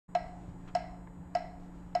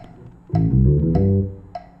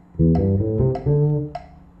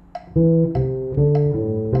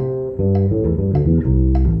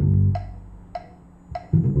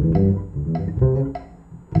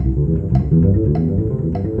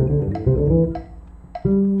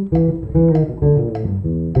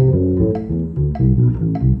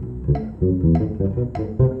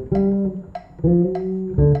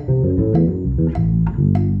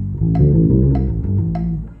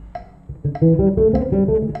Hey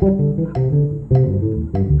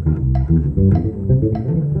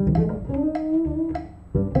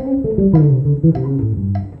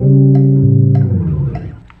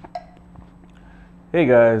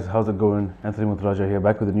guys, how's it going? Anthony Muthurajah here,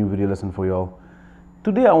 back with a new video lesson for y'all.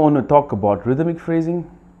 Today I want to talk about rhythmic phrasing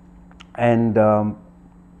and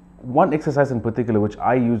one exercise in particular which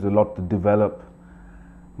I use a lot to develop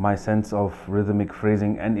my sense of rhythmic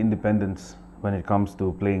phrasing and independence when it comes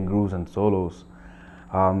to playing grooves and solos.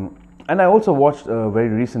 And I also watched a very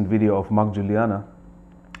recent video of Mark Juliana,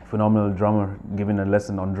 phenomenal drummer, giving a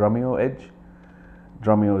lesson on Drumeo Edge.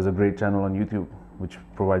 Drumeo is a great channel on YouTube which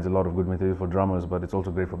provides a lot of good material for drummers, but it's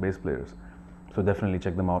also great for bass players. So definitely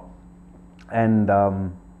check them out. And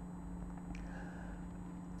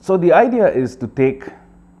so the idea is to take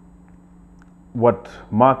what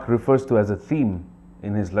Mark refers to as a theme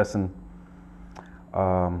in his lesson.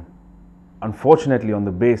 Unfortunately, on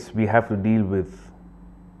the bass, we have to deal with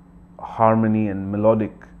harmony and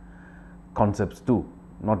melodic concepts too,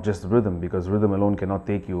 not just rhythm, because rhythm alone cannot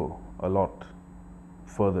take you a lot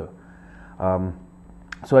further.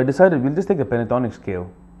 So I decided we'll just take a pentatonic scale,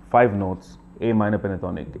 5 notes, A minor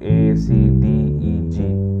pentatonic, A, C, D, E,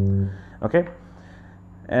 G, okay?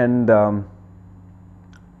 And I'm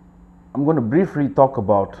going to briefly talk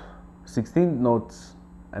about 16th notes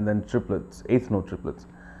and then triplets, 8th note triplets.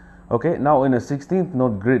 Okay, now in a 16th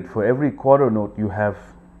note grid, for every quarter note you have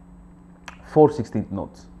 4 16th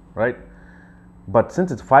notes, right? But since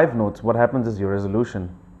it's 5 notes, what happens is your resolution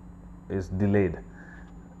is delayed.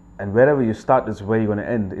 And wherever you start is where you're going to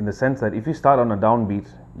end, in the sense that if you start on a downbeat,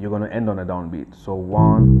 you're going to end on a downbeat. So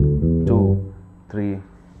 1, 2, 3,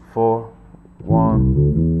 4,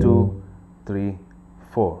 1, 2, 3,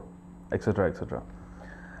 4, etc., etc.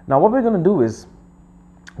 Now what we're going to do is,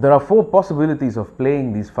 there are 4 possibilities of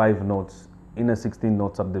playing these 5 notes in a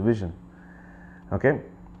 16-note subdivision. Okay,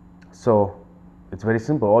 so it's very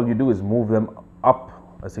simple. All you do is move them up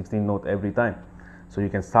a 16 note every time. So you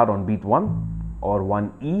can start on beat 1 or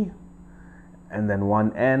 1 E and then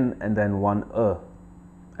 1 N and then 1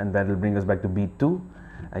 and that will bring us back to beat 2,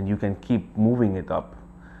 and you can keep moving it up.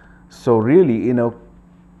 So really in a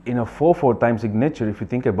 4/4 time signature, if you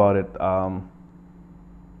think about it,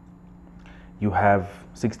 you have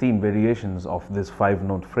 16 variations of this 5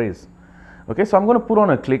 note phrase. Okay, so I'm going to put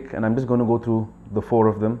on a click and I'm just going to go through the 4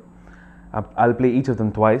 of them. I'll play each of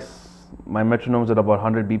them twice. My metronome's at about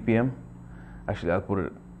 100 BPM. Actually, I'll put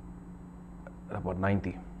it at about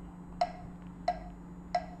 90.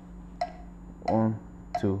 1,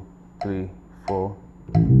 2, 3, 4,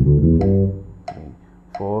 3,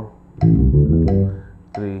 4,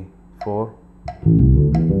 3, 4,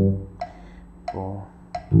 4, 4.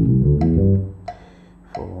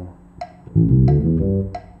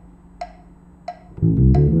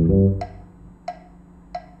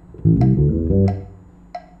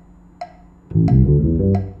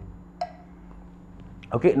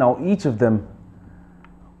 Okay, now each of them,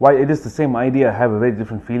 while it is the same idea, have a very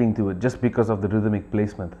different feeling to it just because of the rhythmic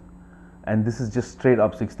placement. And this is just straight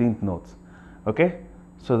up 16th notes. Okay,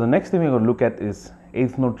 so the next thing we're going to look at is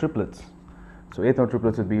 8th note triplets. So 8th note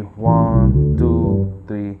triplets would be 1, 2,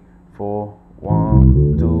 3, 4,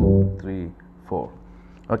 1, 2, 3, 4.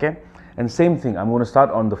 Okay, and same thing, I'm going to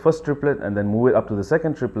start on the first triplet and then move it up to the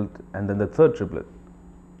second triplet and then the third triplet.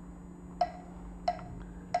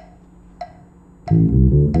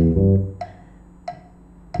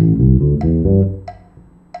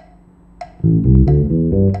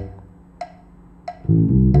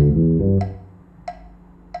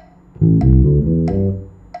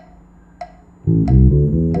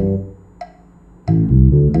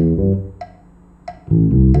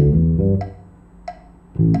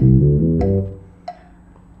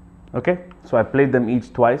 Okay, so I played them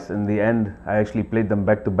each twice. In the end, I actually played them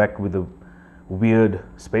back to back with a weird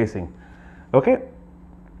spacing. Okay,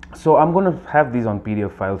 so I'm going to have these on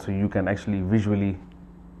PDF files so you can actually visually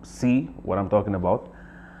see what I'm talking about.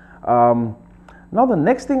 Now the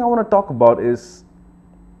next thing I want to talk about is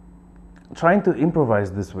trying to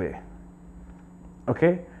improvise this way.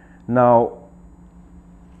 Okay, now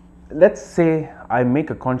let's say I make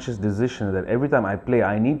a conscious decision that every time I play,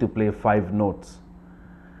 I need to play 5 notes,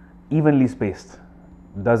 evenly spaced.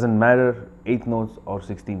 Doesn't matter 8th notes or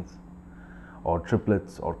 16th, or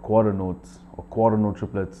triplets, or quarter notes, or quarter note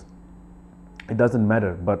triplets. It doesn't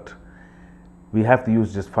matter, but we have to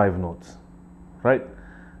use just 5 notes, right?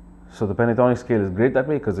 So the pentatonic scale is great that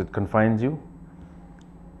way because it confines you.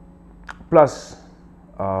 Plus,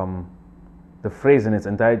 the phrase in its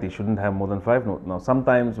entirety shouldn't have more than 5 notes. Now,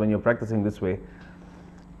 sometimes when you're practicing this way,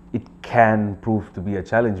 it can prove to be a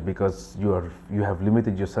challenge because you have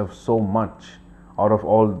limited yourself so much. Out of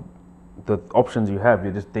all the options you have,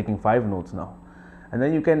 you're just taking 5 notes now, and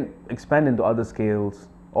then you can expand into other scales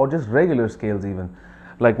or just regular scales even.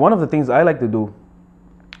 Like one of the things I like to do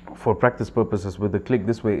for practice purposes with the click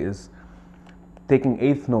this way is taking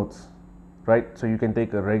 8th notes, right? So you can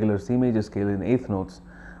take a regular C major scale in 8th notes,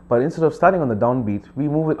 but instead of starting on the downbeat, we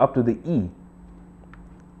move it up to the E.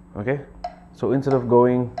 Okay, so instead of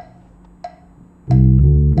going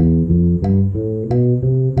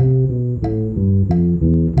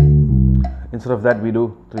instead of that, we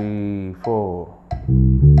do 3, 4.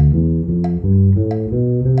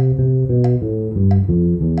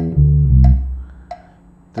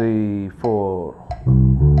 3, 4.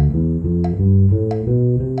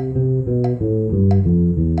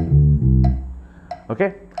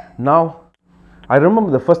 Okay, now I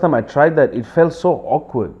remember the first time I tried that, it felt so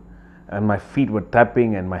awkward and my feet were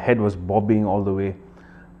tapping and my head was bobbing all the way.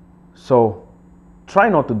 So try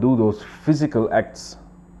not to do those physical acts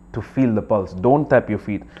to feel the pulse. Don't tap your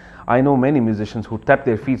feet. I know many musicians who tap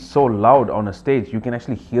their feet so loud on a stage you can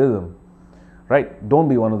actually hear them, right? Don't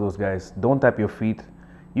be one of those guys. Don't tap your feet.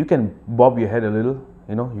 You can bob your head a little,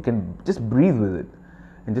 you know, you can just breathe with it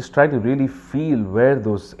and just try to really feel where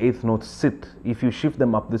those 8th notes sit if you shift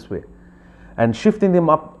them up this way. And shifting them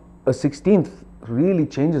up a 16th really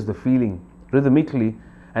changes the feeling rhythmically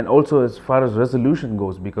and also as far as resolution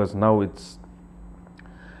goes, because now it's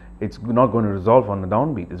not going to resolve on the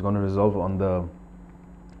downbeat, it's going to resolve on the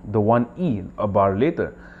 1E a bar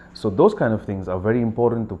later. So those kind of things are very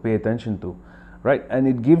important to pay attention to, right? And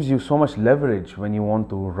it gives you so much leverage when you want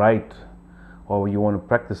to write or you want to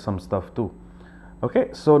practice some stuff too. Okay,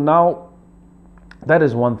 so now that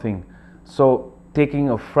is one thing. So taking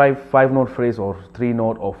a 5 note phrase or 3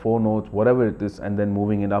 note or 4 notes, whatever it is, and then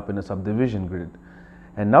moving it up in a subdivision grid.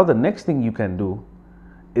 And now the next thing you can do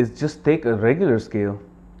is just take a regular scale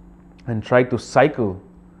and try to cycle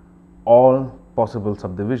all possible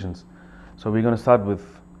subdivisions. So we're going to start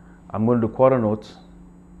with, I'm going to do quarter notes,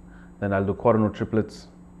 then I'll do quarter note triplets,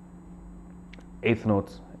 8th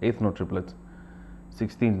notes, 8th note triplets,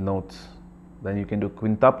 16th notes, then you can do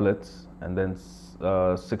quintuplets and then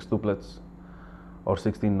 6-tuplets or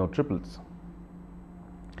 16 note triplets.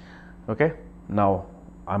 Okay, now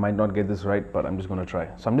I might not get this right, but I'm just going to try.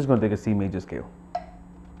 So I'm just going to take a C major scale.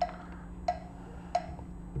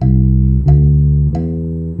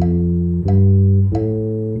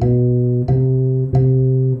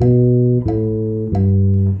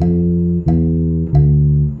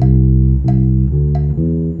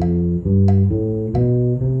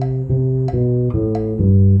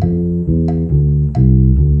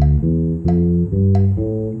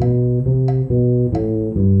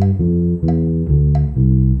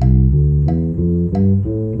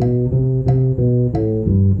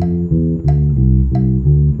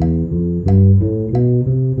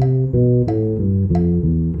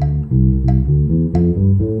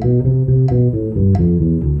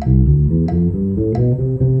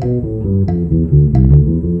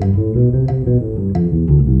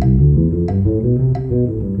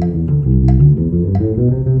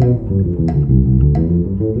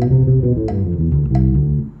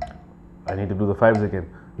 Fives again.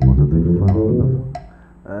 1, 2, 3, 4, 5.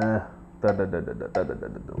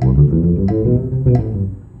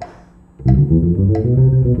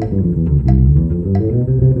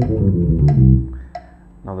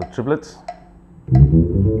 Now the triplets.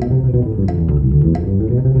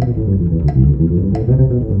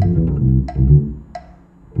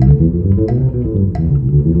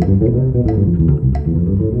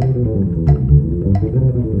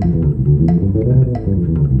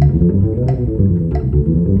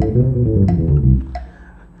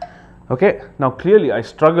 Okay, now clearly I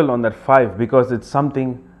struggle on that 5 because it's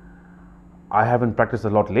something I haven't practiced a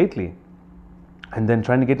lot lately. And then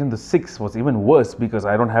trying to get into 6 was even worse because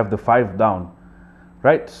I don't have the 5 down,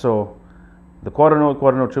 right? So the quarter note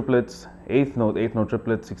triplets, 8th note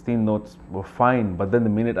triplets, 16 notes were fine. But then the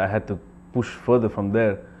minute I had to push further from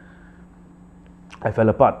there, I fell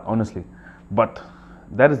apart, honestly. But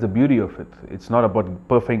that is the beauty of it. It's not about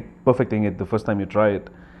perfecting it the first time you try it,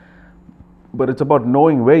 but it's about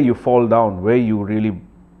knowing where you fall down, where you really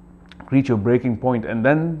reach your breaking point, and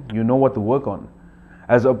then you know what to work on,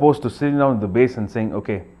 as opposed to sitting down at the bass and saying,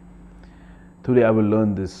 okay, today I will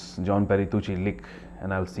learn this John Peritucci lick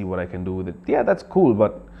and I'll see what I can do with it. Yeah, that's cool,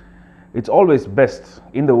 but it's always best,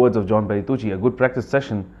 in the words of John Peritucci, a good practice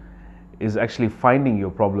session is actually finding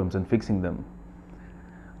your problems and fixing them.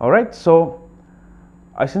 Alright, so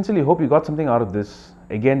I sincerely hope you got something out of this.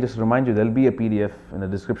 Again, just to remind you, there'll be a PDF in the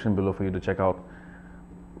description below for you to check out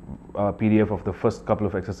PDF of the first couple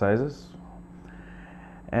of exercises.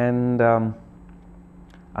 And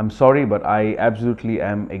I'm sorry, but I absolutely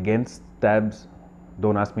am against tabs.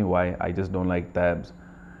 Don't ask me why, I just don't like tabs.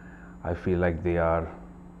 I feel like they are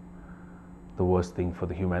the worst thing for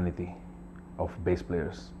the humanity of bass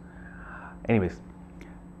players. Anyways,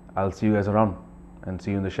 I'll see you guys around and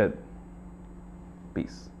see you in the shed.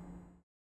 Peace.